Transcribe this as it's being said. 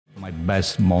My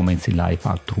best moments in life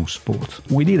are through sports.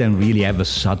 We didn't really have a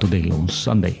Saturday on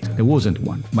Sunday. There wasn't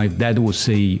one. My dad would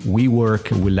say, we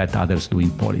work, we let others do in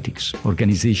politics.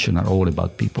 Organizations are all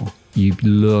about people. You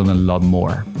learn a lot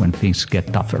more when things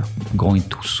get tougher. Going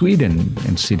to Sweden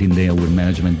and sitting there with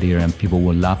management there, and people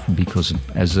will laugh because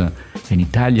as an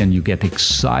Italian, you get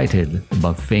excited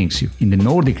about things. In the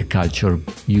Nordic culture,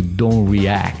 you don't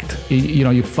react.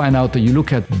 You find out that you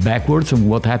look at backwards and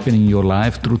what happened in your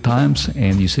life through times,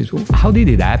 and you say, well, how did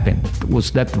it happen?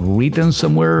 Was that written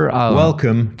somewhere?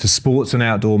 Welcome to Sports and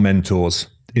Outdoor Mentors.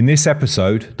 In this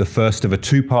episode, the first of a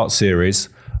two-part series,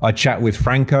 I chat with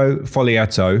Franco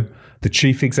Fogliato, the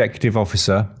Chief Executive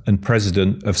Officer and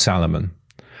President of Salomon.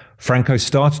 Franco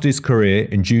started his career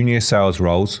in junior sales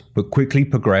roles, but quickly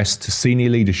progressed to senior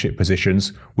leadership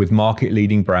positions with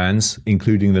market-leading brands,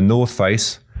 including the North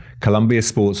Face, Columbia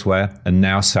Sportswear, and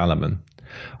now Salomon.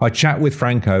 I chat with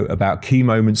Franco about key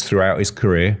moments throughout his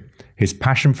career, his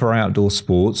passion for outdoor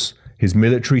sports, his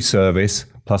military service,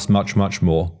 plus much, much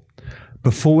more.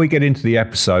 Before we get into the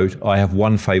episode, I have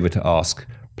one favor to ask.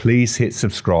 Please hit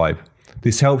subscribe.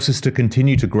 This helps us to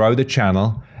continue to grow the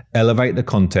channel, elevate the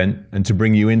content, and to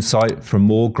bring you insight from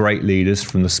more great leaders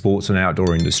from the sports and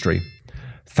outdoor industry.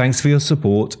 Thanks for your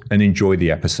support and enjoy the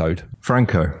episode.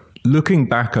 Franco, looking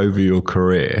back over your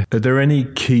career, are there any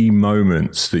key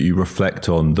moments that you reflect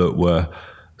on that were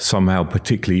somehow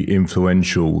particularly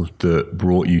influential that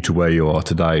brought you to where you are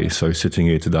today? So sitting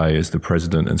here today as the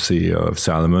president and CEO of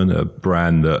Salomon, a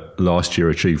brand that last year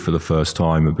achieved for the first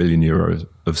time €1 billion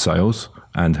of sales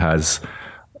and has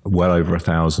well over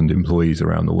 1,000 employees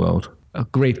around the world. A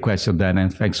great question, Dan,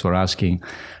 and thanks for asking.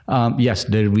 Yes,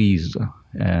 there is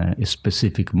a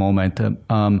specific moment.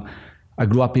 I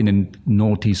grew up in the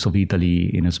northeast of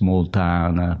Italy in a small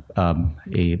town,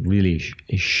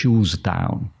 a shoes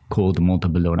town called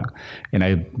Montebelluna. And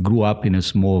I grew up in a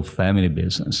small family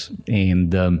business.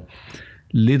 And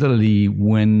literally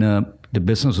when the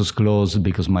business was closed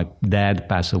because my dad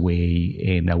passed away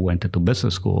and I went to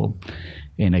business school,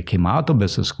 and I came out of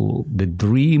business school, the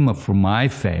dream for my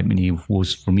family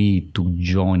was for me to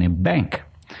join a bank,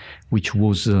 which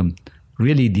was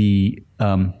really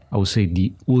I would say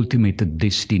the ultimate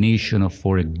destination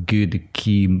for a good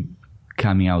kid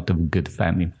coming out of a good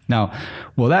family. Now,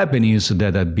 what happened is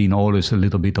that I've been always a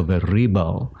little bit of a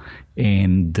rebel,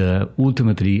 and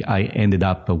ultimately I ended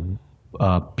up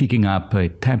picking up a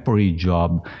temporary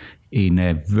job in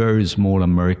a very small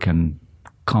American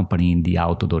company in the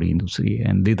outdoor industry.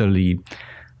 And literally,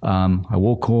 I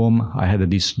woke home, I had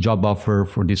this job offer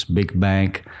for this big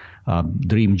bank,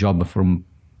 dream job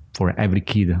for every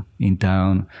kid in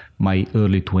town, my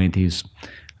early 20s.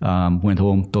 Went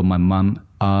home, told my mom,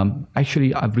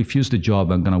 actually, I've refused the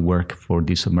job. I'm going to work for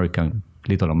this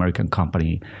little American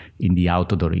company in the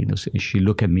outdoor industry. And she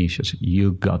looked at me, she said,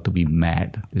 you got to be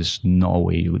mad. There's no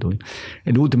way you would do it.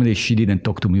 And ultimately, she didn't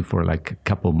talk to me for like a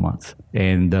couple of months.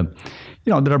 And,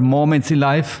 there are moments in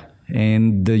life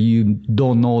and you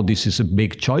don't know this is a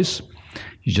big choice.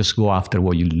 You just go after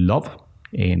what you love.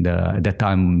 And at that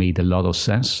time, it made a lot of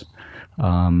sense.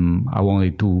 I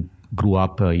wanted to grew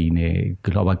up in a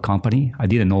global company. I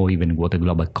didn't know even what a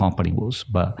global company was,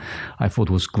 but I thought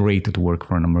it was great to work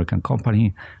for an American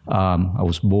company. I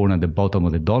was born at the bottom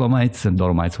of the Dolomites, and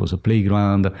Dolomites was a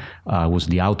playground. I was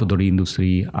the outdoor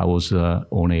industry. I was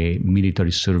on a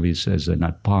military service as an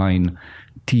alpine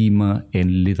team,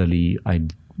 and literally I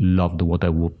loved what I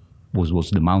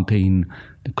was the mountain,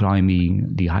 the climbing,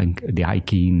 the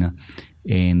hiking,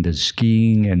 and the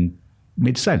skiing, and it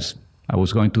made sense. I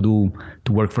was going to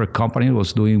work for a company that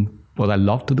was doing what I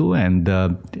love to do, and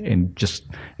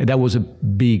that was a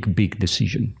big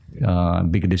decision.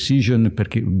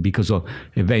 Because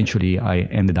eventually I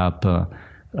ended up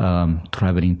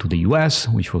traveling to the U.S.,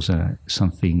 which was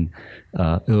something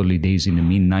early days in the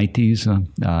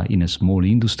mid-90s in a small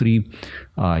industry.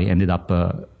 I ended up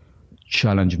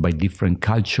challenged by different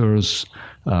cultures,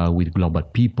 with global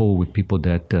people, with people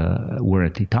that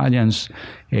weren't Italians,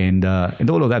 and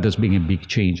all of that has been a big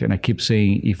change. And I keep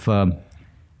saying, if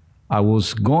I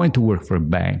was going to work for a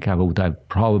bank, I would have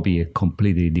probably a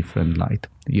completely different life,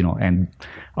 And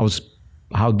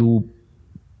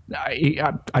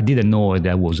I didn't know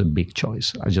that was a big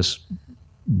choice. I just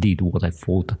did what I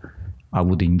thought I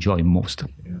would enjoy most.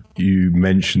 You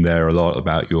mentioned there a lot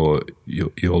about your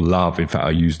love. In fact, I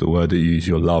used the word that you use,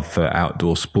 your love for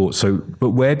outdoor sports.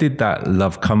 But where did that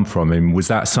love come from? And was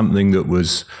that something that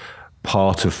was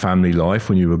part of family life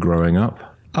when you were growing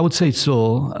up? I would say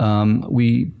so.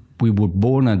 We were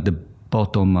born at the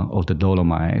bottom of the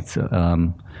Dolomites.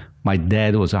 My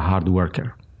dad was a hard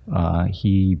worker.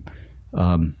 He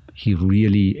he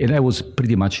really, and that was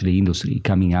pretty much the industry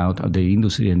coming out of the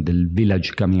industry and the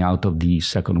village coming out of the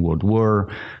Second World War,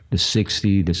 the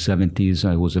 60s, the 70s.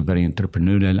 It was a very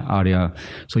entrepreneurial area.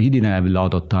 So he didn't have a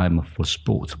lot of time for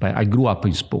sports. But I grew up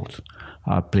in sports.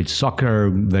 I played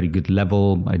soccer, very good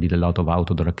level. I did a lot of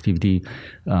outdoor activity.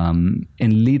 And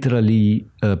literally,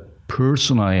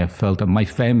 personally, I felt that my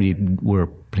family were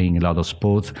playing a lot of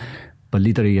sports. But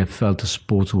literally, I felt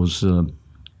sports was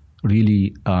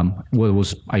really what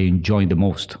was I enjoyed the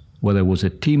most. Whether it was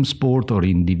a team sport or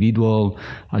individual,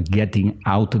 getting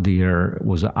out there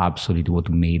was absolutely what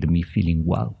made me feeling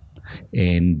well.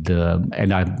 And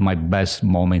my best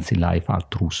moments in life are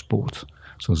through sports.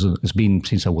 So it's been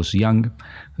since I was young.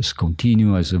 It's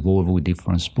continued, it's evolved with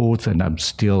different sports, and I'm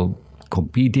still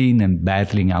competing and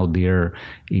battling out there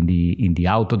in the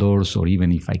outdoors, or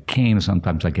even if I can,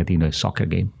 sometimes I get into a soccer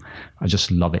game. I just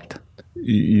love it.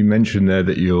 You mentioned there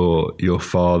that your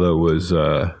father was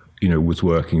was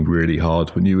working really hard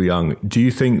when you were young. Do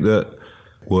you think that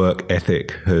work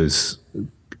ethic has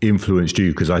influenced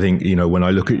you? Because I think when I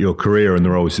look at your career and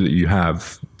the roles that you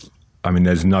have, I mean,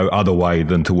 there's no other way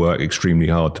than to work extremely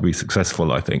hard to be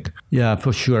successful, I think. Yeah,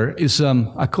 for sure.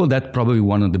 I call that probably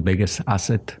one of the biggest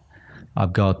assets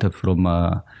I've got from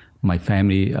my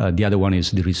family. The other one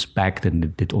is the respect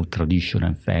and the old tradition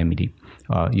and family.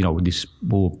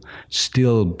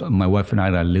 Still, my wife and I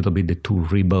are a little bit the two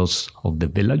rebels of the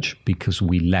village because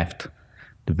we left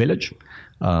the village.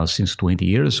 Since 20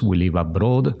 years, we live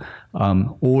abroad.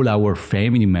 All our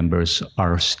family members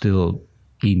are still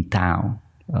in town.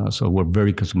 So we're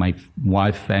very close. My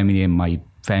wife's family and my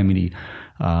family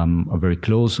are very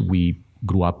close. We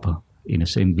grew up in the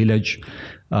same village.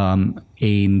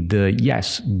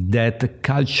 Yes, that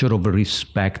culture of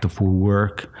respect for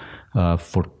work,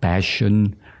 for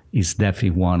passion, is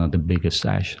definitely one of the biggest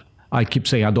actions. I keep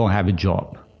saying I don't have a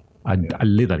job. I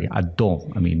literally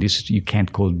don't. I mean, this you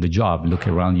can't call it the job. Look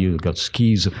around you. You've got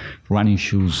skis, running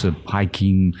shoes,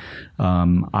 hiking.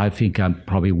 I think I'm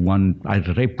probably I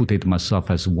reputate myself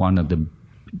as one of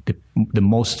the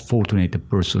most fortunate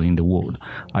person in the world.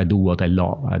 I do what I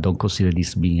love. I don't consider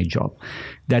this being a job.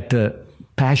 That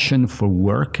passion for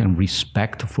work and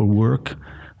respect for work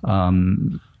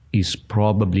is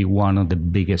probably one of the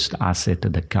biggest assets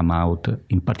that come out,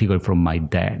 in particular from my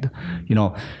dad.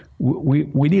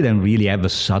 We didn't really have a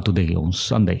Saturday on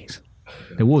Sundays.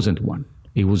 There wasn't one.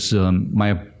 It was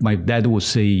my dad would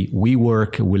say, "We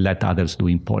work, we let others do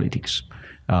in politics,"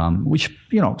 which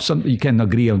you can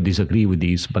agree or disagree with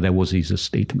this, but that was his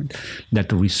statement.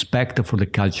 That respect for the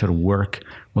culture of work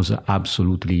was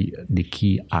absolutely the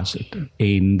key asset,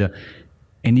 and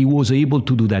he was able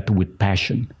to do that with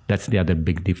passion. That's the other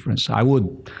big difference. I would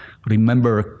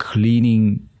remember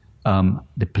cleaning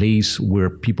the place where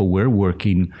people were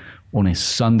working on a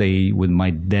Sunday with my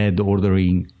dad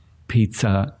ordering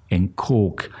pizza and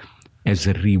Coke as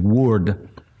a reward.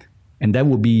 And that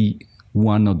would be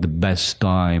one of the best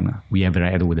time we ever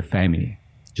had with the family,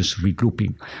 just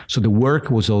regrouping. So the work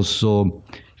was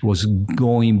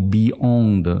going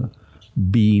beyond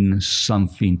being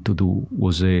something to do,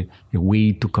 was a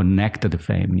way to connect the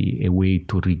family, a way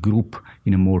to regroup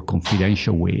in a more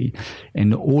confidential way.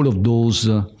 And all of those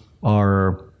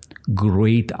are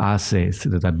great assets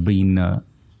that I've been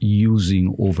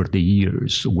using over the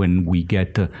years. When we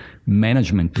get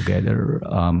management together,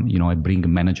 I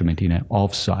bring management in an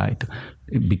offsite.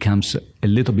 It becomes a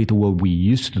little bit what we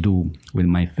used to do with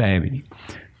my family.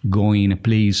 Going in a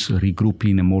place,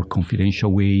 regrouping in a more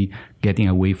confidential way, getting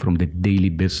away from the daily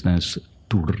business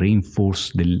to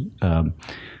reinforce the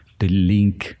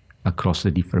link across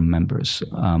the different members.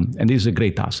 And this is a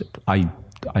great asset.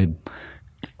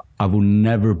 I will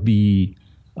never be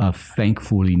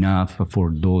thankful enough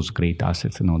for those great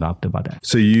assets, no doubt about that.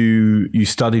 So you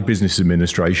studied business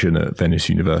administration at Venice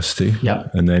University. Yeah.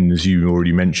 And then, as you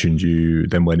already mentioned, you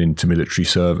then went into military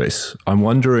service. I'm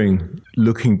wondering,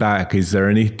 looking back,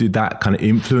 did that kind of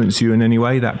influence you in any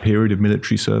way, that period of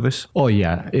military service? Oh,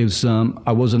 yeah.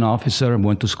 I was an officer,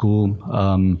 went to school.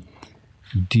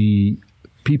 The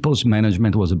people's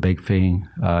management was a big thing.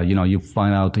 You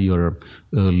find out your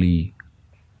early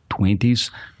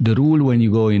 20s. The rule when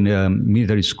you go in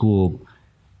military school,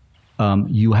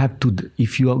 you have to,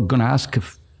 if you are going to ask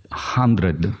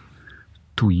 100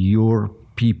 to your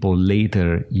people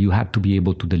later, you have to be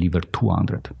able to deliver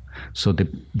 200. So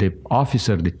the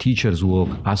officer, the teachers will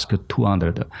ask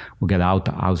 200, will get out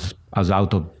of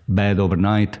bed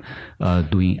overnight,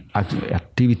 doing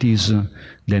activities.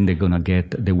 Then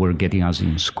they were getting us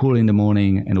in school in the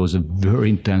morning, and it was a very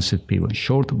intensive period,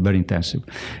 short, very intensive.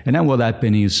 And then what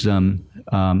happened is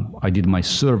I did my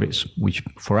service, which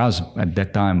for us at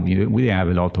that time, we didn't have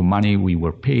a lot of money. We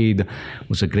were paid. It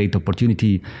was a great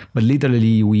opportunity. But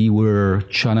literally, we were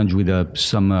challenged with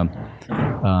some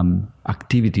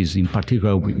activities. In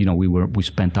particular, we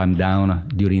spent time down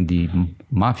during the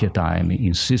mafia time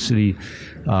in Sicily.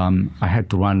 I had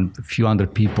to run a few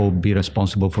hundred people, be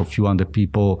responsible for a few hundred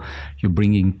people. You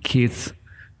bring in kids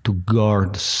to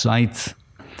guard sites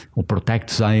or protect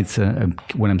sites.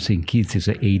 When I'm saying kids, it's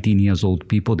 18 years old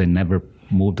people that never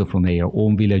moved from their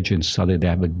own village and suddenly they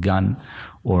have a gun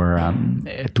or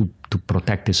to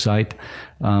protect the site.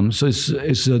 So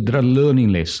there are learning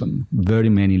lessons, very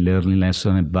many learning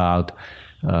lessons about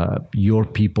your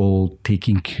people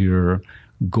taking care,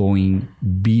 going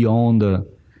beyond to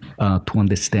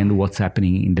understand what's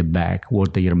happening in the back,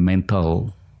 what their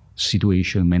mental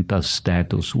situation, mental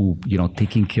status,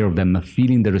 taking care of them,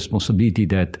 feeling the responsibility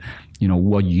that,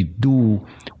 what you do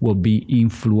will be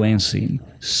influencing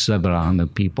several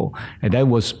hundred people. And that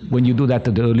was, when you do that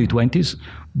in the early 20s,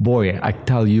 boy, I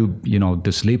tell you,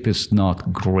 the sleep is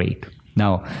not great.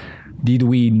 Now, did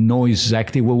we know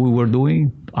exactly what we were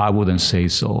doing? I wouldn't say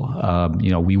so.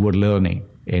 We were learning.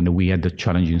 And we had a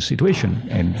challenging situation.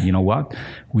 And you know what?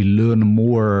 We learn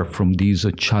more from these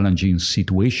challenging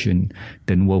situation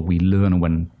than what we learned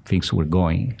when things were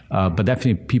going. But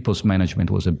definitely people's management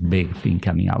was a big thing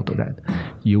coming out of that.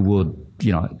 You would,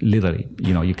 literally,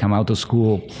 you come out of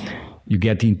school, you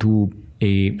get into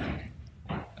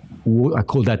I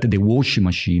call that the washing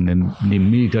machine in the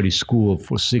military school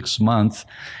for 6 months.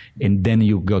 And then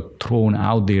you got thrown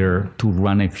out there to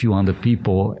run a few hundred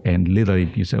people, and literally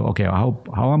you say, okay, how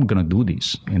am I going to do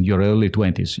this? In your early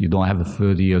 20s, you don't have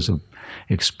 30 years of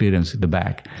experience at the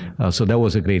back. So that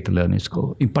was a great learning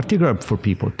school, in particular for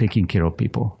people, taking care of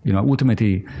people.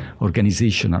 Ultimately,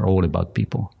 organizations are all about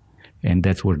people. And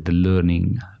that's where the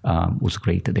learning was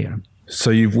great there. So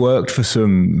you've worked for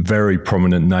some very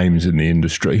prominent names in the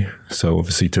industry. So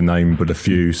obviously to name but a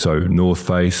few, so North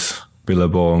Face,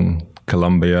 Billabong,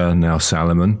 Columbia, now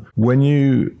Salomon. When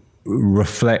you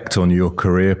reflect on your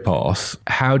career path,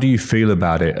 how do you feel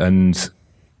about it?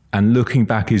 And looking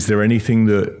back, is there anything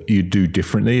that you'd do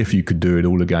differently if you could do it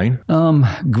all again?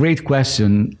 Great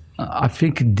question. I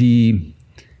think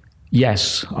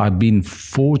yes, I've been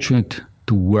fortunate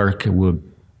to work with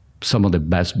some of the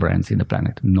best brands in the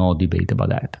planet. No debate about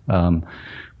that.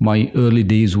 My early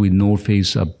days with North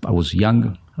Face, I was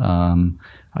young.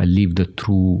 I lived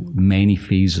through many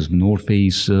phases. North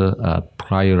Face,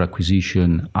 prior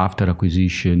acquisition, after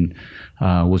acquisition,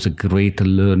 was a great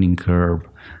learning curve.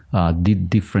 Did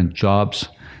different jobs,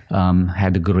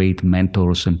 had great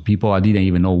mentors and people. I didn't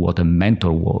even know what a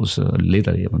mentor was.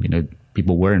 Literally,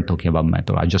 people weren't talking about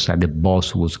mentor. I just had a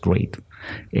boss who was great.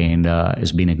 And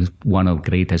it's been one of the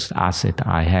greatest assets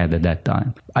I had at that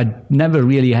time. I never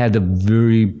really had a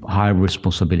very high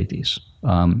responsibilities.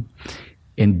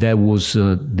 And that was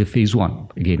the phase one.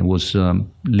 Again, it was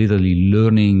literally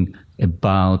learning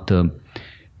about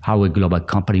how a global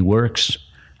company works,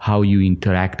 how you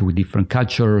interact with different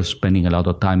cultures, spending a lot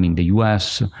of time in the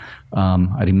US.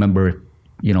 I remember,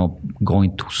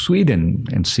 going to Sweden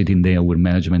and sitting there with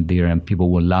management there, and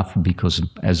people would laugh because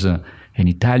as an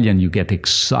Italian, you get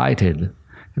excited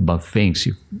about things,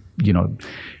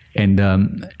 and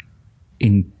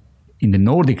in the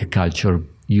Nordic culture,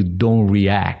 you don't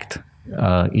react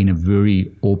in a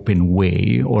very open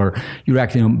way, or you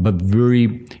react in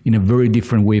a very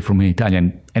different way from an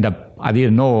Italian. And I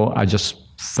didn't know. I just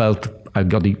felt I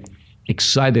got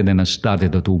excited, and I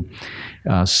started to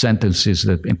sentences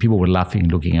and people were laughing,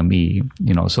 looking at me.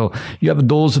 So you have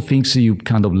those things you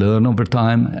kind of learn over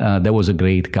time. That was a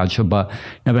great culture, but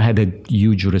never had a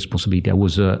huge responsibility.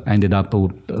 I ended up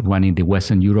running the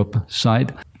Western Europe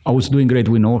side. I was doing great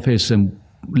with North Face, and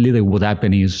literally what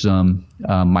happened is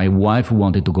my wife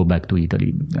wanted to go back to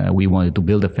Italy. We wanted to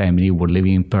build a family. We're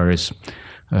living in Paris.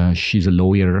 She's a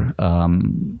lawyer.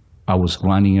 I was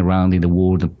running around in the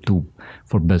world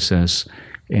for business,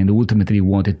 and ultimately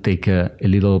wanted to take a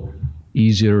little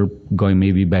easier going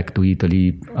maybe back to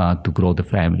Italy to grow the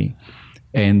family.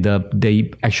 And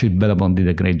they actually, Billabong did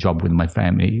a great job with my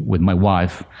family, with my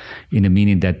wife, in the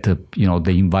meaning that,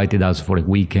 they invited us for a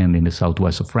weekend in the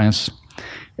southwest of France.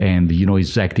 And you know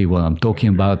exactly what I'm talking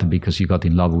about because you got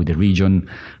in love with the region.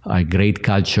 A great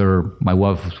culture. My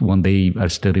wife, one day, I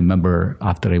still remember,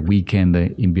 after a weekend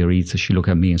in Biarritz, she looked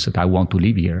at me and said, I want to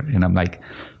live here. And I'm like,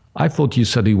 I thought you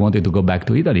said you wanted to go back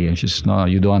to Italy. And she said, no,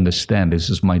 you don't understand. This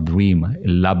is my dream, a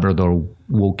Labrador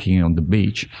walking on the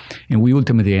beach. And we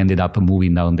ultimately ended up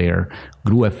moving down there,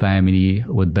 grew a family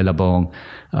with Billabong,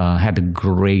 had a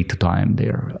great time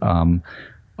there.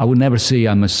 I would never say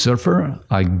I'm a surfer.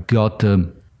 I got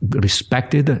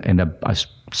respected, and I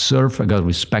surf. I got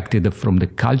respected from the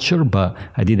culture, but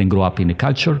I didn't grow up in the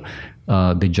culture.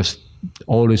 They just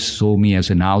always saw me as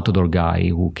an outdoor guy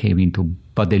who came into,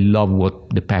 but they love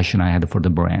the passion I had for the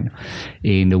brand.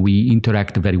 And we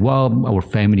interact very well. Our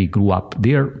family grew up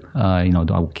there.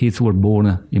 Our kids were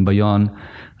born in Bayonne.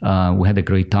 We had a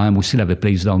great time. We still have a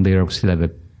place down there. We still have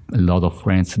a lot of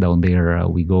friends down there.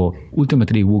 We go,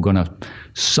 ultimately, we're going to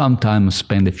sometime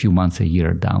spend a few months a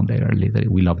year down there. Literally,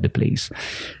 we love the place.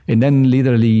 And then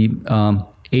literally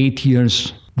 8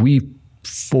 years, we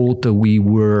thought that we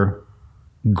were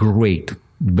great.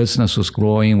 Business was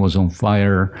growing, was on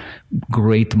fire,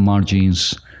 great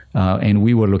margins. And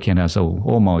we were looking at us,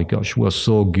 oh my gosh, we're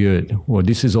so good. Well,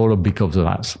 this is all because of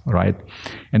us, right?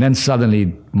 And then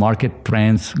suddenly market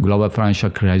trends, global financial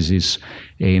crisis,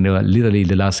 and literally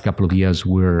the last couple of years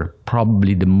were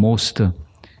probably the most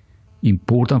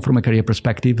important from a career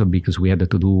perspective because we had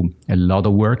to do a lot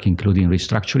of work, including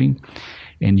restructuring.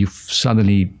 And you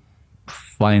suddenly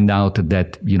find out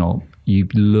that, you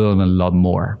learn a lot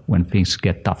more when things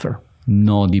get tougher.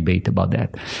 No debate about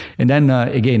that. And then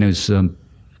again, it's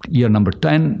year number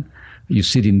 10, you're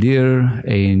sitting there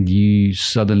and you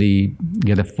suddenly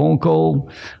get a phone call.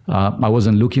 I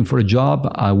wasn't looking for a job.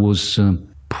 I was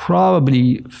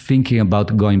probably thinking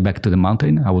about going back to the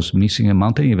mountain. I was missing a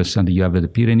mountain. You have you have the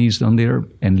Pyrenees down there,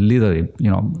 and literally,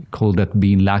 call that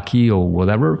being lucky or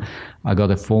whatever. I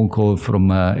got a phone call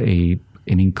from an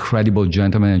incredible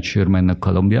gentleman and chairman of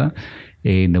Colombia,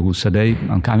 and who said, "Hey,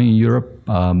 I'm coming in Europe.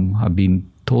 I've been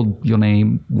told your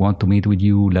name, want to meet with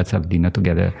you. Let's have dinner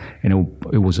together." And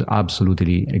it was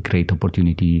absolutely a great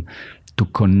opportunity to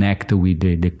connect with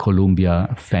the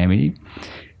Colombia family.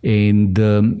 And,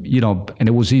 and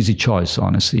it was easy choice,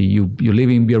 honestly. You live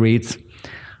in Biarritz,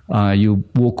 you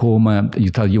walk home,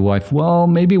 you tell your wife, well,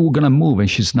 maybe we're going to move. And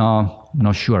she's not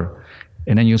sure.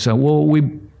 And then you say, well,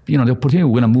 the opportunity,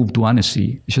 we're going to move to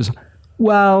Annecy. She says,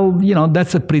 well,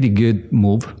 that's a pretty good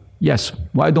move. Yes,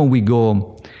 why don't we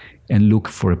go and look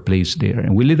for a place there?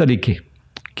 And we literally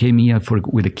came here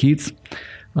with the kids.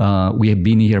 We have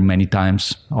been here many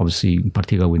times, obviously, in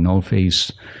particular with North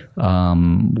Face.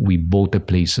 We bought a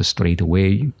place straight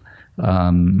away.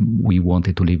 We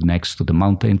wanted to live next to the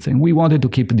mountains, and we wanted to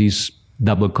keep this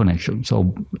double connection.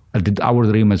 So our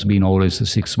dream has been always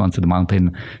 6 months at the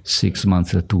mountain, 6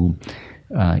 months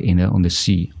on the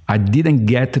sea. I didn't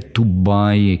get to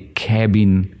buy a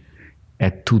cabin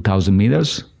at 2,000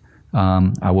 meters.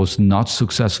 I was not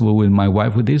successful with my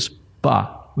wife with this,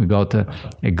 but we got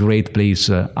a great place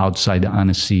outside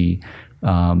Annecy.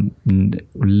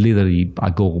 Literally, I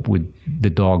go with the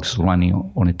dogs running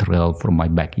on a trail from my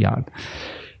backyard.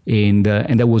 And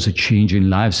that was a change in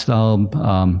lifestyle,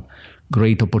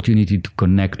 great opportunity to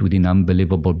connect with an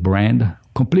unbelievable brand,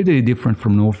 completely different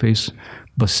from North Face,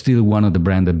 but still one of the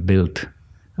brands that built,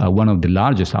 one of the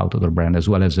largest outdoor brands, as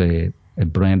well as a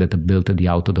brand that built the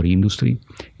outdoor industry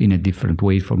in a different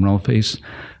way from North Face.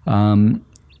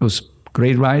 It was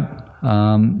great ride.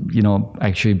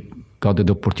 Actually got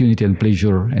the opportunity and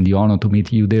pleasure and the honor to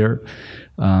meet you there.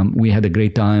 We had a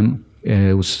great time.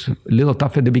 It was a little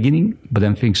tough at the beginning, but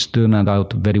then things turned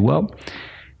out very well.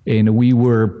 And we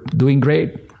were doing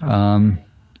great.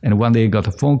 And one day I got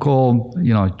a phone call,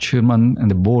 chairman and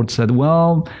the board said,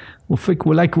 well, we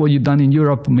like what you've done in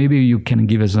Europe. Maybe you can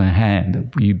give us a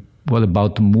hand. What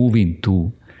about moving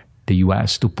to the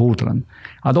US, to Portland?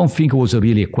 I don't think it was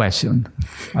really a question.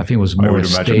 I think it was more a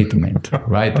statement,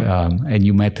 right? And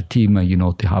you met Tim,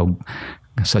 how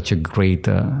such a great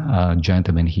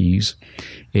gentleman he is.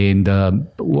 And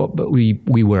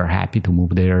we were happy to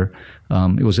move there.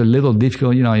 It was a little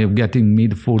difficult, you're getting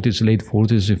mid-40s, late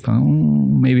 40s. If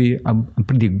maybe I'm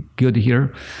pretty good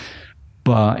here.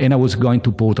 And I was going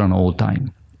to Portland all the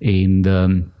time.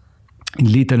 And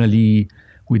literally,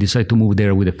 we decided to move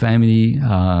there with the family,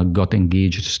 got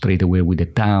engaged straight away with the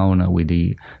town, with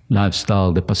the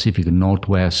lifestyle, the Pacific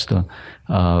Northwest.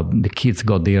 The kids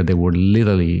got there. They were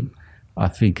literally, I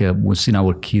think, we've seen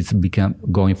our kids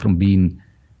going from being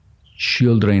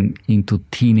children into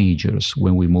teenagers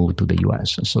when we moved to the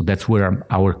U.S. So that's where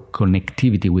our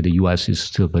connectivity with the U.S. is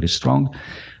still very strong.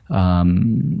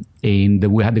 And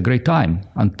we had a great time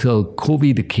until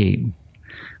COVID came.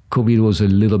 COVID was a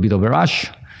little bit of a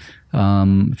rush.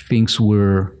 Things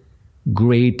were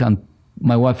great, and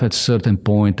my wife at a certain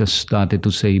point started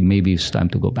to say, maybe it's time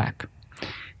to go back.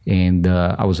 And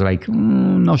I was like,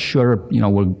 not sure,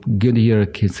 we're good here,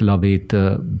 kids love it,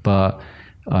 but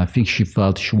I think she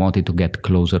felt she wanted to get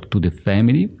closer to the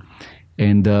family.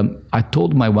 And I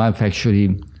told my wife,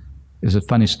 actually, it's a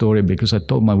funny story, because I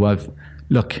told my wife,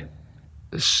 look,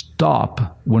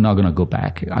 stop, we're not going to go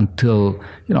back until,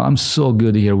 I'm so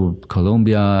good here with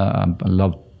Colombia. I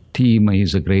love team.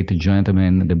 He's a great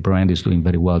gentleman. The brand is doing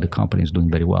very well. The company is doing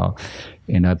very well.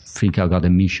 And I think I got a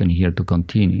mission here to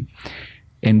continue.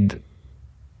 And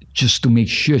just to make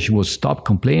sure she would stop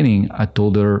complaining, I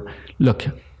told her, look,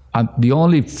 the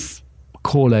only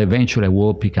call I eventually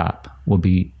will pick up will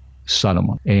be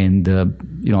Salomon. And,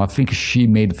 I think she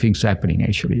made things happening,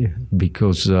 actually,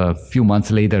 because a few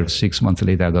months later, 6 months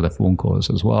later, I got a phone call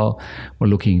as well. We're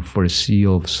looking for a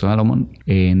CEO of Salomon,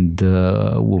 and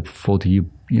we thought you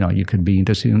could be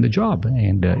interested in the job.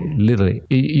 And literally,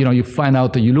 you find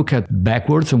out that you look at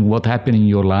backwards and what happened in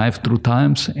your life through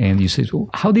times, and you say, well,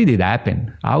 how did it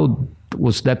happen? How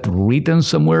was that written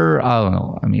somewhere? I don't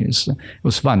know. I mean, it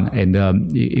was fun, and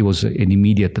it was an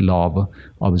immediate love.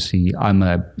 Obviously,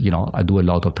 I do a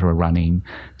lot of trail running.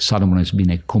 Salomon has been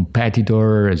a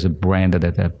competitor, as a brand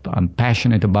that I'm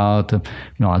passionate about.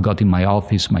 I got in my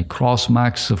office my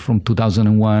Crossmax from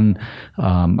 2001.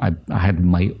 I had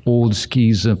my old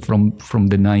skis from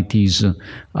the 90s.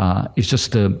 It's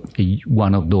just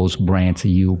one of those brands that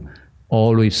you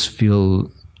always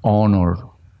feel honored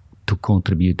to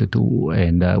contribute to,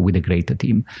 and with a great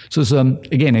team. So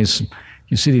again, as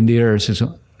you're sitting there, says,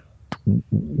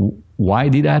 why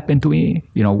did that happen to me?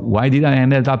 Why did I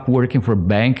ended up working for a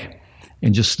bank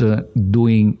and just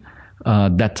doing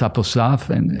that type of stuff?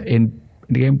 And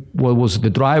again, what was the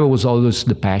driver was always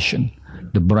the passion,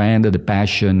 the brand, the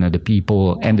passion, the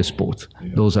people, and the sport.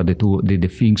 Yeah. Those are the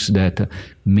things that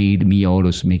made me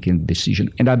always making a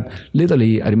decision. And I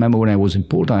remember when I was in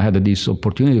Portland, I had this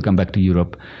opportunity to come back to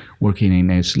Europe, working in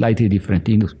a slightly different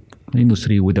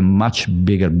industry with a much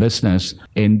bigger business.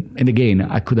 And again,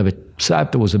 I could have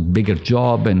accepted it was a bigger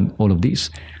job and all of this.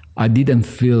 I didn't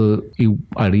feel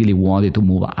I really wanted to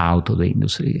move out of the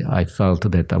industry. I felt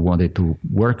that I wanted to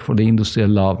work for the industry I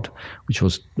loved, which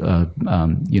was,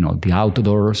 the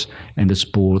outdoors and the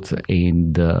sport,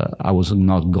 and I was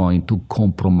not going to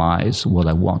compromise what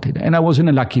I wanted. And I was in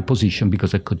a lucky position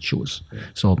because I could choose.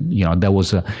 So, that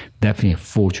was definitely a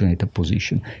fortunate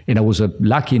position. And I was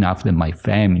lucky enough that my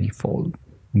family followed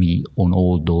me on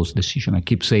all those decisions. I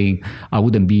keep saying I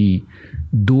wouldn't be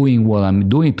doing what I'm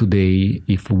doing today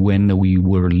if when we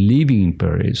were living in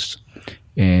Paris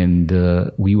and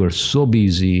we were so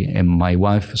busy, and my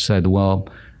wife said, well,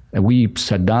 we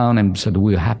sat down and said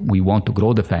we want to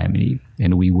grow the family,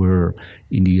 and we were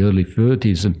in the early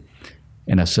 30s,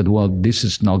 and I said, well, this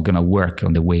is not going to work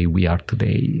on the way we are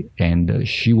today. And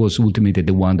she was ultimately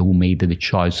the one who made the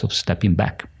choice of stepping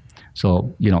back.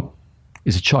 So,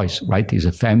 it's a choice, right? It's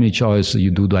a family choice. You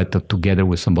do that together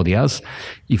with somebody else.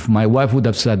 If my wife would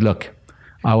have said, look,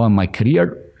 I want my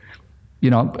career,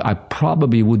 I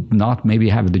probably would not maybe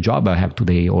have the job I have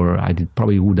today, or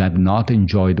probably would have not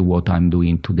enjoyed what I'm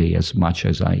doing today as much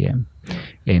as I am.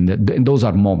 And those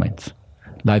are moments.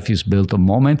 Life is built on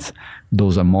moments.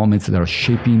 Those are moments that are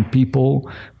shaping people.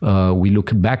 We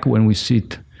look back when we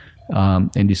sit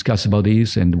and discuss about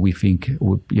this, and we think,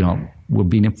 we're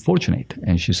being fortunate.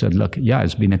 And she said, look, yeah,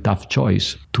 it's been a tough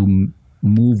choice to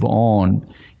move on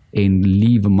and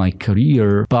leave my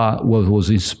career, but what was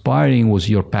inspiring was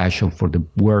your passion for the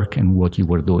work and what you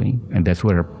were doing. And that's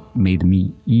what made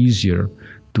me easier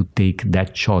to take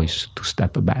that choice to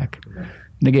step back.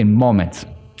 And again, moments.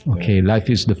 Okay, life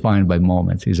is defined by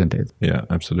moments, isn't it? Yeah,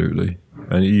 absolutely.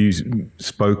 And you've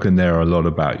spoken there a lot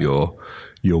about your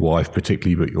wife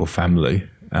particularly, but your family.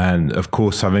 And of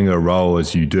course, having a role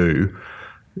as you do,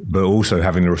 but also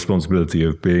having the responsibility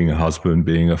of being a husband,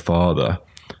 being a father.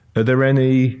 Are there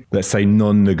any, let's say,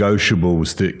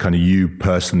 non-negotiables that kind of you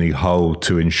personally hold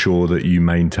to ensure that you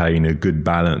maintain a good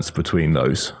balance between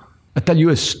those? I'll tell you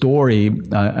a story.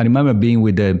 I remember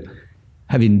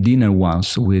having dinner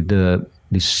once with the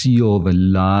CEO of a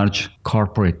large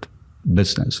corporate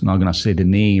business. I'm not going to say the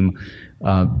name.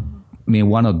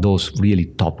 One of those really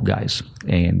top guys.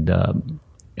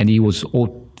 And he was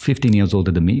 15 years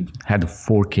older than me, had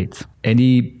 4 kids. And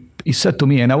he said to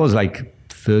me, and I was like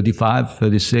 35,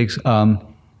 36,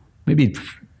 maybe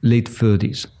late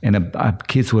 30s, and our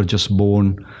kids were just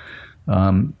born.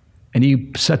 And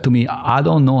he said to me, I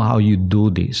don't know how you do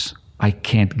this. I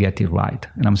can't get it right.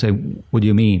 And I'm saying, what do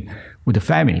you mean? With the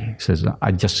family. He says,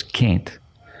 I just can't.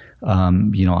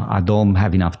 I don't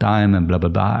have enough time and blah, blah,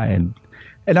 blah.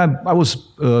 And I was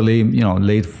early,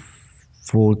 late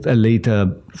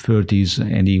 30s,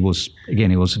 and he was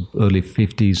early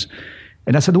 50s.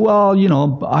 And I said,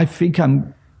 well, I think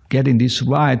I'm getting this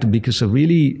right because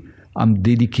I'm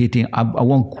dedicating, I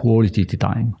want quality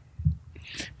time.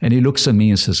 And he looks at me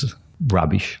and says,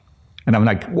 rubbish. And I'm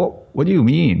like, what do you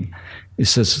mean? He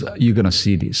says, you're going to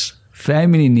see this.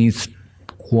 family needs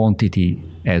quantity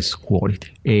as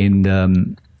quality. And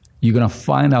you're going to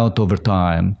find out over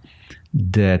time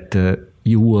that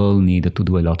you will need to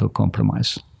do a lot of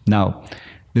compromise. Now,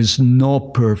 there's no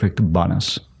perfect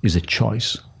balance. It's a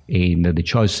choice. And the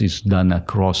choice is done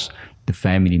across the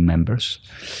family members.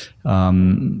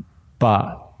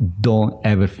 But don't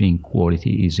ever think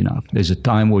quality is enough. There's a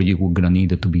time where you're going to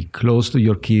need to be close to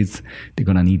your kids. They're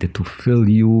going to need to feel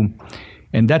you.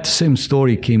 And that same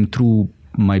story came through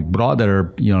my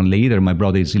brother, later. My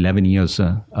brother is 11 years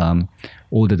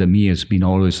older than me. Has been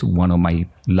always one of my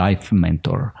life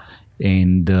mentor.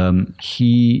 And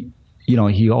he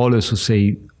always would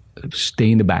say,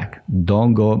 stay in the back.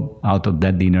 Don't go out of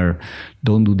that dinner.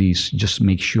 Don't do this. Just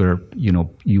make sure,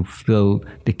 you feel,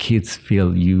 the kids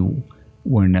feel you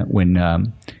when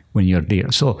you're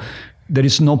there. So there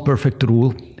is no perfect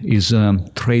rule. It's a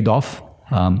trade-off.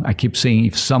 I keep saying,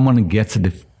 if someone gets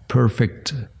the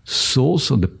perfect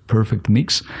sauce or the perfect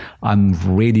mix, I'm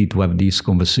ready to have this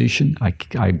conversation. I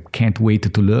can't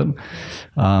wait to learn.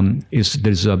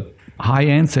 There's a high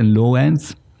ends and low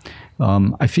ends.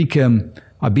 I think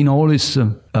I've been always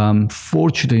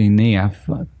fortunate enough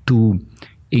to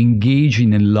engage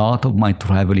in a lot of my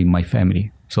travel in my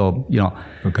family. So,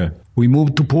 we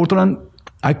moved to Portland.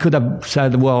 I could have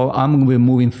said, well, I'm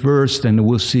moving first and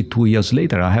we'll see 2 years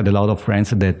later. I had a lot of friends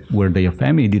that where their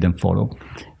family didn't follow.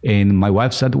 And my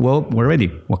wife said, well, we're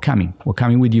ready. We're coming. We're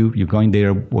coming with you. You're going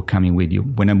there. We're coming with you.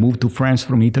 When I moved to France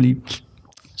from Italy,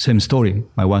 same story.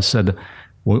 My wife said,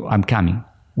 well, I'm coming.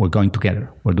 We're going together.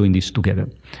 We're doing this together.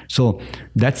 So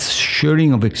that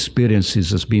sharing of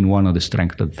experiences has been one of the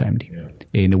strengths of the family. Yeah.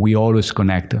 And we always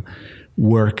connect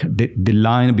work. The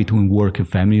line between work and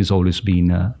family has always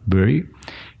been blurry.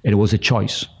 And it was a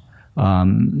choice.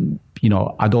 My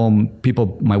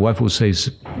wife would say,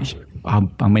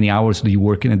 how many hours do you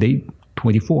work in a day?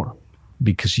 24,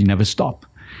 because you never stop.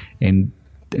 And,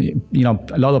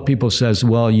 a lot of people says,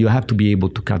 well, you have to be able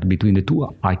to cut between the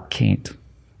two. I can't.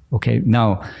 Okay,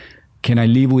 now, can I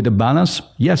live with a balance?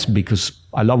 Yes, because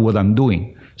I love what I'm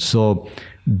doing. So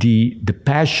the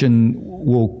passion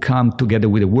will come together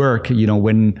with the work.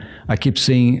 When I keep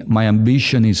saying my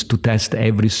ambition is to test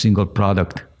every single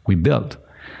product we build.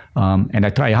 And I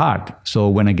try hard. So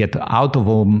when I get out of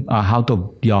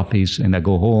the office and I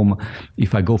go home,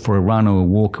 if I go for a run or a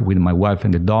walk with my wife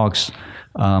and the dogs,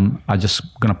 I'm just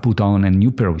going to put on a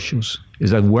new pair of shoes.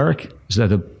 Is that work? Is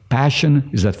that a passion?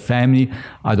 Is that family?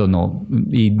 I don't know.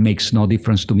 It makes no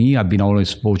difference to me. I've been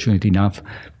always fortunate enough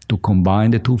to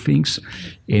combine the two things.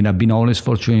 And I've been always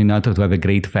fortunate enough to have a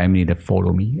great family that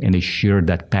follow me and they share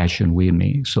that passion with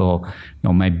me. So,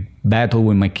 my battle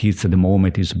with my kids at the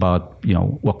moment is about,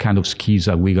 what kind of skis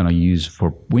are we going to use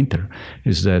for winter?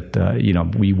 Is that,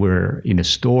 we were in a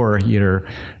store here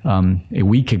a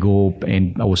week ago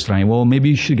and I was trying, well, maybe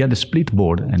you should get a split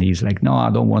board. And he's like, no, I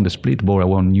don't want the split board. I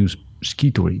want to use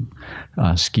ski touring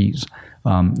skis.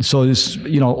 So it's,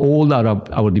 all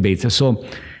our debates. So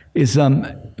it's,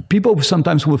 people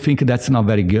sometimes will think that's not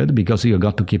very good because you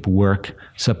got to keep work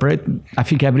separate. I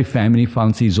think every family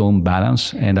finds his own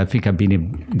balance. And I think I've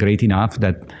been great enough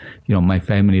that, my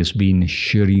family has been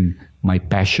sharing my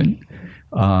passion.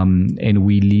 And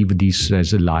we live this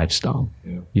as a lifestyle.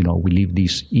 Yeah. We live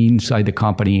this inside the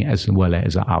company as well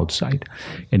as outside.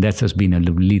 And that has been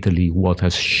literally what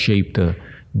has shaped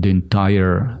the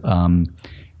entire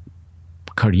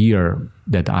career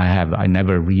that I have. I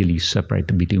never really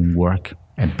separated between work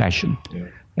and passion. Yeah.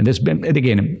 And that's been, and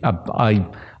again, I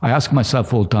ask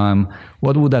myself all the time,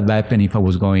 what would have happened if I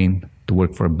was going to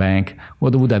work for a bank?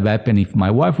 What would have happened if my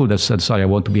wife would have said, sorry, I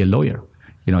want to be a lawyer?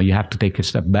 You have to take a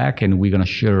step back and we're going to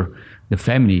share the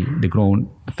family, the grown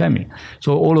family.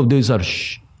 So all of these are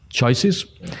choices.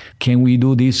 Can we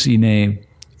do this in a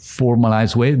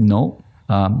formalized way? No.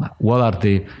 What are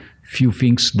the few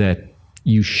things that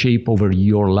you shape over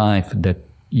your life that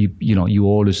you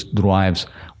always drives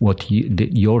what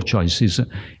your choices,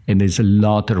 and there's a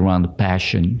lot around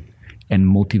passion and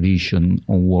motivation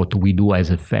on what we do as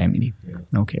a family.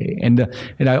 Yeah. Okay, and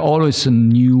I always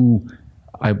knew,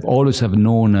 I've always have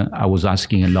known I was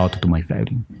asking a lot to my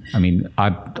family. I mean,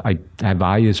 I have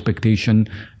high expectation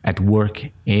at work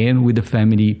and with the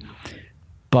family.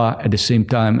 But at the same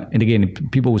time, and again,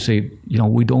 people will say,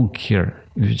 we don't care.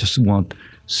 We just want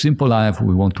simple life.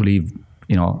 We want to live,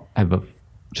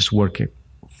 just work a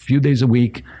few days a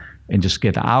week and just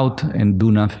get out and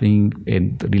do nothing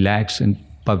and relax.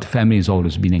 But the family has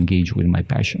always been engaged with my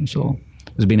passion. So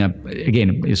it's been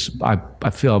I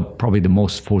feel probably the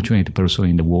most fortunate person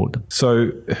in the world.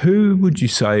 So who would you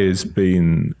say has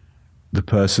been the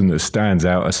person that stands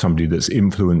out as somebody that's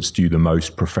influenced you the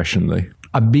most professionally?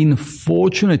 I've been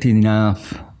fortunate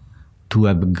enough to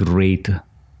have great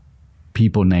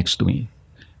people next to me.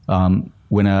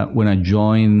 When I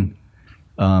joined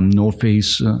North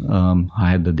Face, I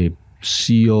had the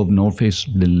CEO of North Face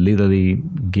that literally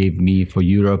gave me for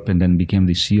Europe and then became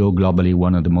the CEO globally,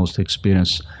 one of the most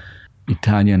experienced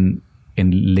Italian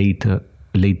and later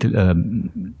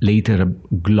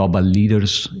global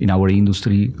leaders in our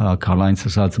industry. Karl-Heinz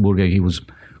Salzburger, he was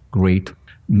great.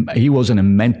 He wasn't a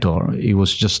mentor. He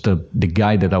was just the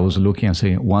guy that I was looking and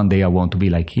saying, one day I want to be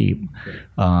like him.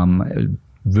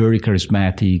 Very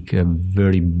charismatic,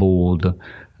 very bold,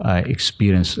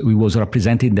 experience. He was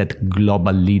representing that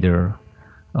global leader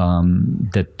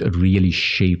that really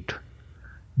shaped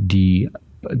the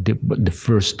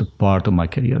first part of my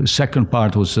career. The second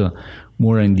part was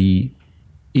more in the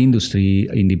industry,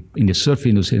 in the surf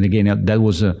industry, and again that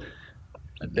was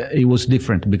it was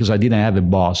different because I didn't have a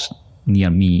boss near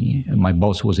me. My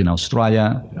boss was in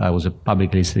Australia. I was a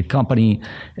publicly listed company,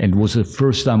 and it was the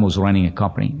first time I was running a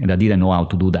company, and I didn't know how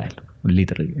to do that,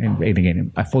 literally. And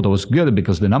again, I thought I was good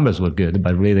because the numbers were good,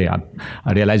 but really I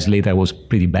realized later I was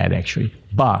pretty bad, actually.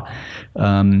 But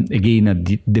again,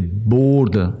 the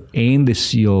board and the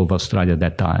CEO of Australia at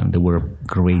that time, they were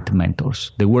great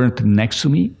mentors. They weren't next to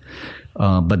me,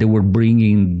 but they were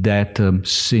bringing that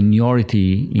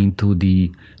seniority into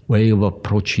the way of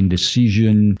approaching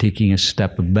decision, taking a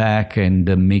step back, and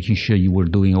making sure you were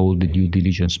doing all the due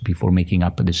diligence before making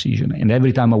up a decision. And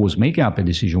every time I was making up a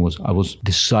decision, I was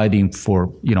deciding for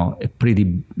a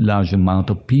pretty large amount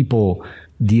of people,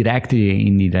 directly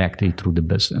and indirectly through the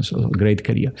business. So a great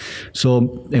career.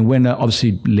 So, and when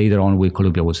obviously later on with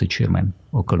Columbia, was the chairman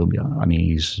of Columbia. I mean,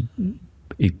 he's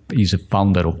a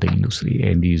founder of the industry,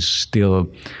 and he's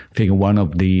still, I think, one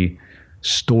of the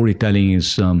storytelling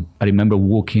is, I remember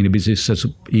walking in the business,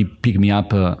 he picked me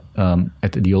up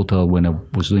at the hotel when I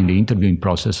was doing the interviewing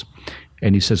process,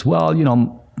 and he says, well,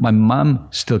 my mom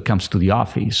still comes to the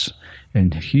office,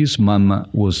 and his mom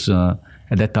was,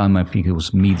 at that time, I think it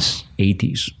was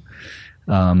mid-80s,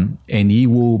 and he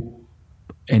will,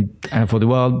 and I thought,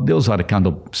 well, those are the kind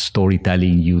of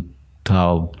storytelling you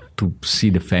tell to see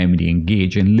the family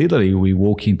engage, and literally we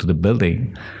walk into the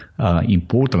building in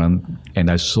Portland,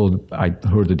 and I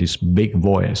heard this big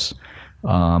voice,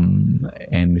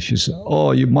 and she said,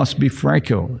 "Oh, you must be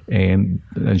Franco." And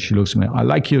she looks at me, "I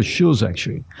like your shoes,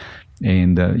 actually."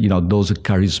 And those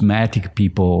charismatic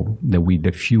people that with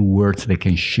a few words they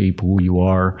can shape who you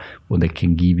are, or they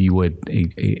can give you a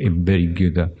very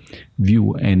good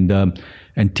view. And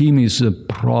Tim is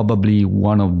probably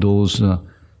one of those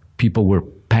people where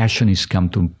passion is come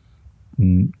to.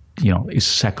 Is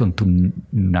second to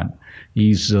none.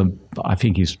 I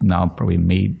think he's now probably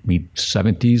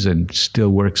mid-70s and still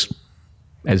works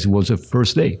as it was the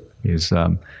first day. He's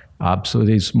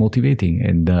absolutely motivating,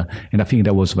 and I think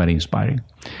that was very inspiring.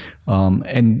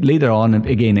 And later on,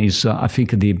 again, I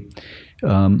think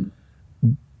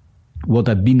what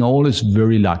I've been always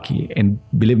very lucky, and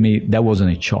believe me, that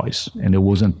wasn't a choice, and it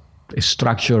wasn't a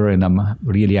structure, and I'm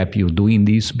really happy of doing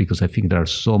this because I think there are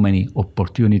so many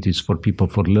opportunities for people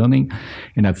for learning,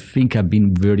 and I think I've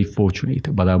been very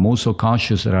fortunate. But I'm also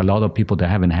conscious there are a lot of people that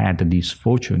haven't had this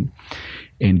fortune,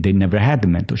 and they never had the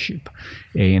mentorship,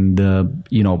 and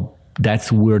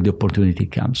that's where the opportunity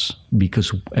comes,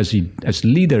 because as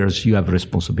leaders you have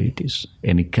responsibilities,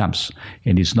 and it comes,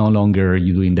 and it's no longer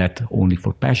you doing that only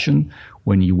for passion.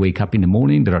 When you wake up in the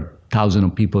morning, there are thousands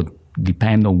of people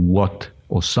depend on what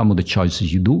or some of the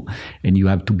choices you do, and you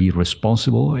have to be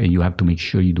responsible, and you have to make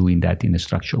sure you're doing that in a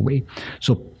structured way.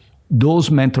 So those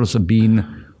mentors have been,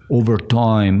 over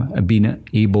time, have been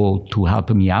able to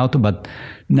help me out. But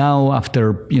now,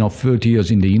 after 30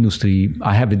 years in the industry,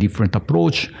 I have a different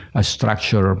approach. I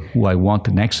structure who I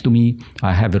want next to me.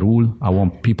 I have a rule. I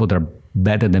want people that are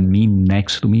better than me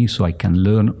next to me, so I can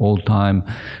learn all the time.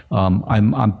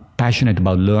 I'm passionate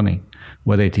about learning,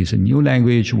 whether it is a new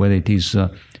language, whether it is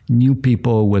new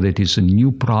people, whether it is a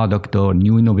new product or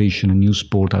new innovation, a new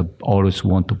sport. I always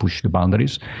want to push the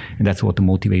boundaries, and that's what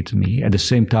motivates me. At the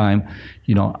same time,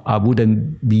 I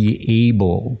wouldn't be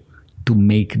able to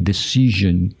make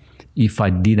decision if I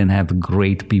didn't have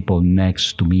great people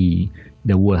next to me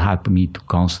that will help me to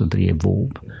constantly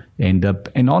evolve, and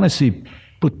honestly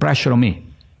put pressure on me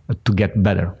to get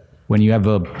better. When you have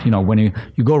when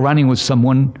you go running with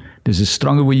someone that is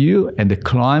stronger with you, and the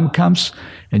climb comes,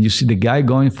 and you see the guy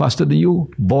going faster than you,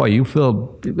 boy, you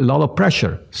feel a lot of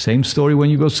pressure. Same story when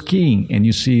you go skiing, and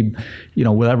you see,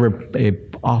 whatever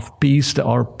off-piste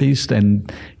or piste, and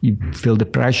you feel the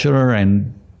pressure,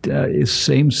 and it's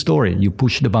same story. You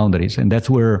push the boundaries, and that's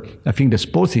where I think the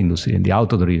sports industry and the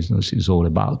outdoor industry is all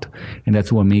about, and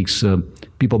that's what makes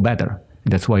people better.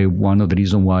 That's why one of the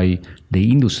reasons why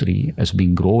the industry has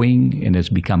been growing and has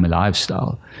become a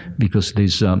lifestyle, because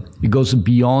there's it goes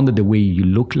beyond the way you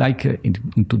look like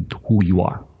into who you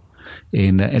are.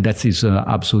 And that is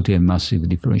absolutely a massive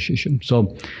differentiation.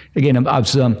 So again,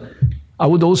 I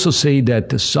would also say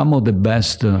that some of the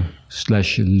best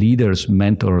 / leaders,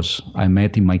 mentors I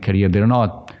met in my career, they're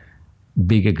not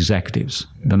big executives.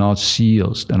 They're not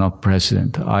CEOs. They're not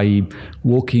president. I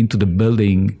walk into the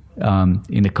building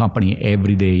in the company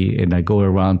every day, and I go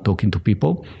around talking to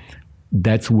people.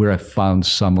 That's where I found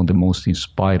some of the most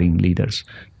inspiring leaders.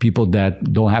 People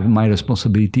that don't have my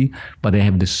responsibility, but they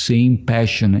have the same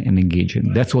passion and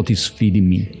engagement. That's what is feeding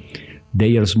me.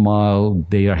 Their smile,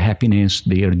 their happiness,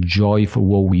 their joy for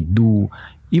what we do.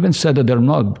 Even said that they're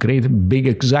not great, big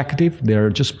executive, they're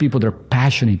just people that are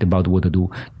passionate about what to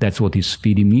do. That's what is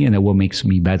feeding me, and that's what makes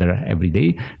me better every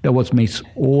day. That's what makes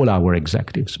all our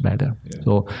executives better. Yeah.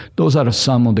 So those are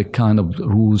some of the kind of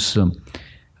rules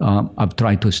I've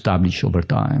tried to establish over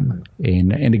time.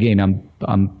 And again,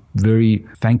 I'm very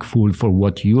thankful for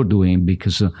what you're doing,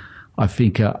 because I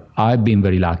think I've been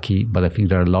very lucky, but I think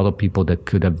there are a lot of people that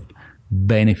could have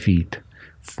benefit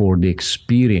for the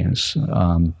experience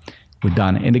we've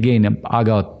done. And again, I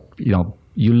got,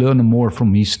 you learn more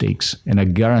from mistakes, and I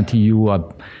guarantee you,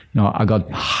 I got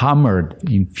hammered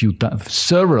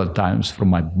several times from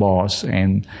my boss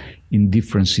and in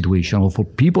different situations, or for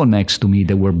people next to me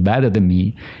that were better than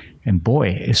me. And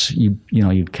boy,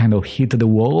 you kind of hit the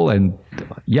wall. And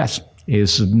yes,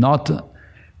 it's not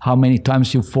how many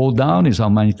times you fall down, is how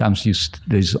many times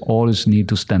there's always need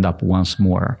to stand up once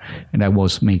more. And that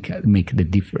was make the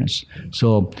difference.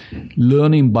 So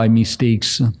learning by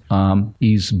mistakes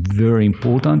is very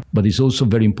important, but it's also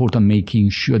very important making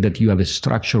sure that you have a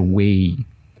structured way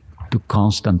to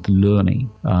constant learning,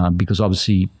 because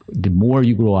obviously the more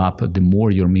you grow up, the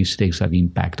more your mistakes have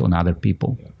impact on other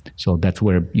people. So that's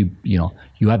where you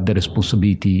have the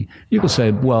responsibility. You could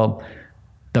say, well,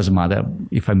 doesn't matter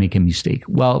if I make a mistake.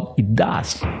 Well, it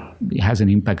does. It has an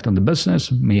impact on the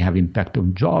business, may have impact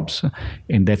on jobs,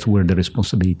 and that's where the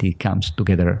responsibility comes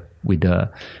together with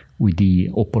the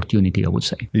opportunity, I would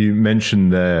say. You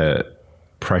mentioned the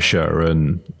pressure,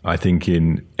 and I think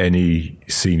in any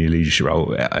senior leadership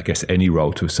role, I guess any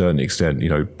role to a certain extent,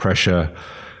 pressure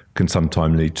can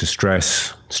sometimes lead to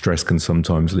stress. Stress can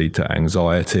sometimes lead to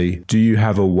anxiety. Do you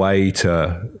have a way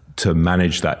to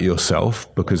manage that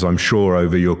yourself? Because I'm sure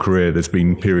over your career there's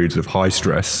been periods of high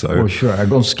stress. So for sure, I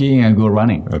go skiing and go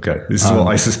running. Okay, this is what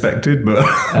I suspected, but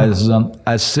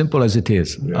as simple as it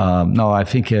is. Yeah. No, I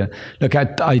think look,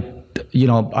 I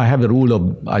have a rule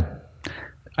of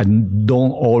I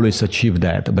don't always achieve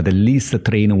that, but at least I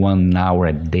train 1 hour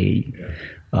a day. Yeah.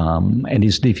 And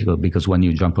it's difficult because when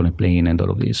you jump on a plane and all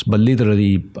of this, but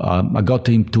literally I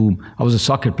was a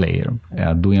soccer player,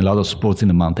 doing a lot of sports in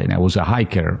the mountain. I was a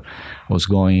hiker, I was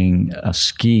going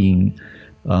skiing,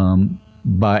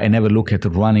 but I never looked at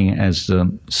running as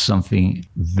something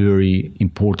very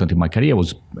important in my career,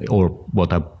 or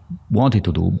what I wanted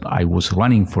to do. I was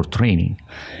running for training.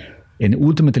 And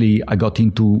ultimately I got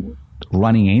into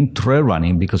running and trail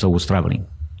running because I was traveling.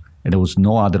 And there was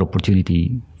no other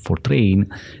opportunity for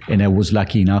train, and I was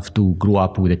lucky enough to grow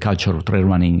up with a culture of trail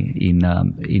running in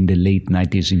the late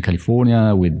 90s in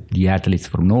California with the athletes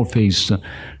from North Face,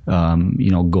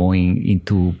 going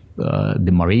into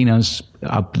the marinas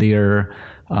up there,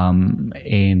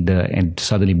 and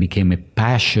suddenly became a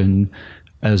passion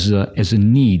as a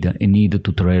need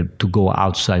to go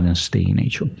outside and stay in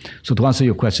nature. So to answer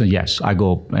your question, yes, I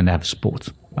go and have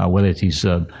sports. Whether it is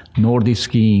Nordic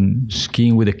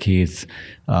skiing with the kids.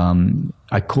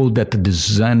 I call that the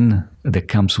zen that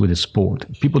comes with the sport.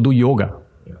 People do yoga.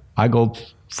 Yeah. I go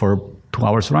for 2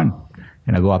 hours run,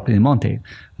 and I go up in the mountain.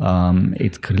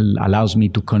 It allows me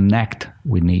to connect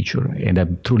with nature, and I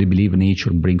truly believe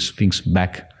nature brings things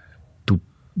back to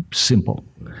simple.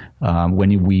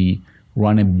 When we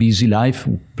run a busy life,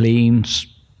 planes,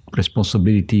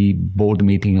 responsibility, board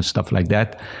meeting and stuff like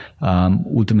that,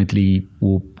 ultimately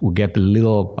we'll get a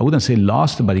little, I wouldn't say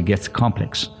lost, but it gets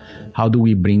complex. How do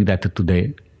we bring that to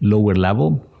the lower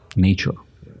level? Nature,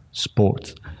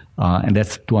 sports. And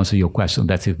that's, to answer your question,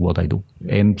 that's what I do.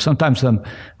 And sometimes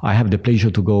I have the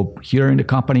pleasure to go here in the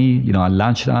company, at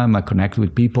lunchtime, I connect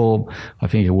with people. I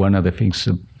think one of the things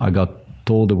I got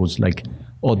told was like,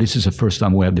 oh, this is the first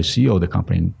time we have the CEO of the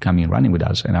company coming and running with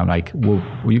us. And I'm like, well,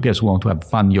 you guys want to have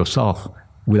fun yourself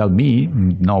without me?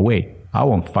 No way. I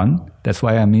want fun. That's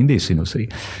why I'm in this industry.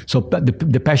 So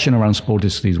the passion around sport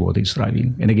is what is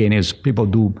driving. And again, as people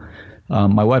do,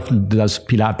 my wife does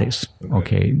Pilates.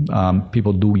 Okay,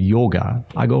 people do yoga.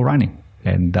 I go running,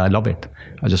 and I love it.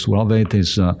 I just love it.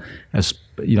 As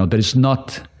there is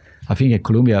not. I think at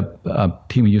Columbia,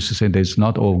 Tim used to say there's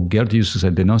not, or Gert used to say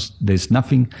there's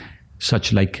nothing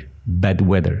such like bad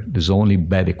weather. There's only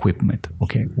bad equipment.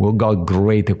 Okay, we've got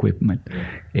great equipment,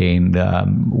 and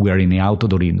we're in the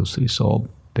outdoor industry. So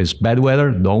there's bad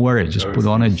weather. Don't worry. Just put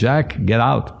on a jacket, get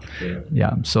out.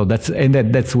 Yeah. So that's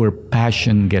where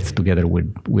passion gets together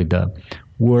with the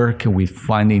work, with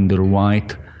finding the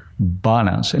right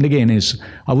balance. And again,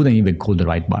 I wouldn't even call the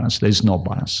right balance. There's no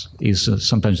balance.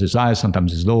 Sometimes it's high,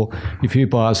 sometimes it's low. If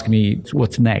people ask me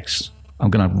what's next, I'm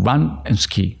gonna run and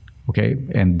ski. Okay,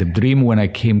 and the dream when I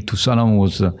came to Salomon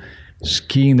was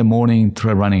ski in the morning,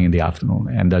 trail running in the afternoon,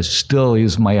 and that still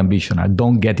is my ambition. I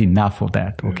don't get enough of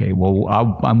that. Okay, well,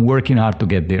 I'm working hard to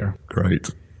get there.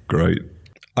 Great.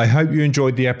 I hope you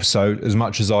enjoyed the episode as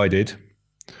much as I did.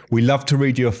 We love to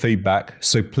read your feedback,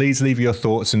 so please leave your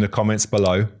thoughts in the comments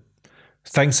below.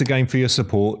 Thanks again for your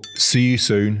support. See you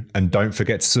soon, and don't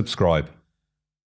forget to subscribe.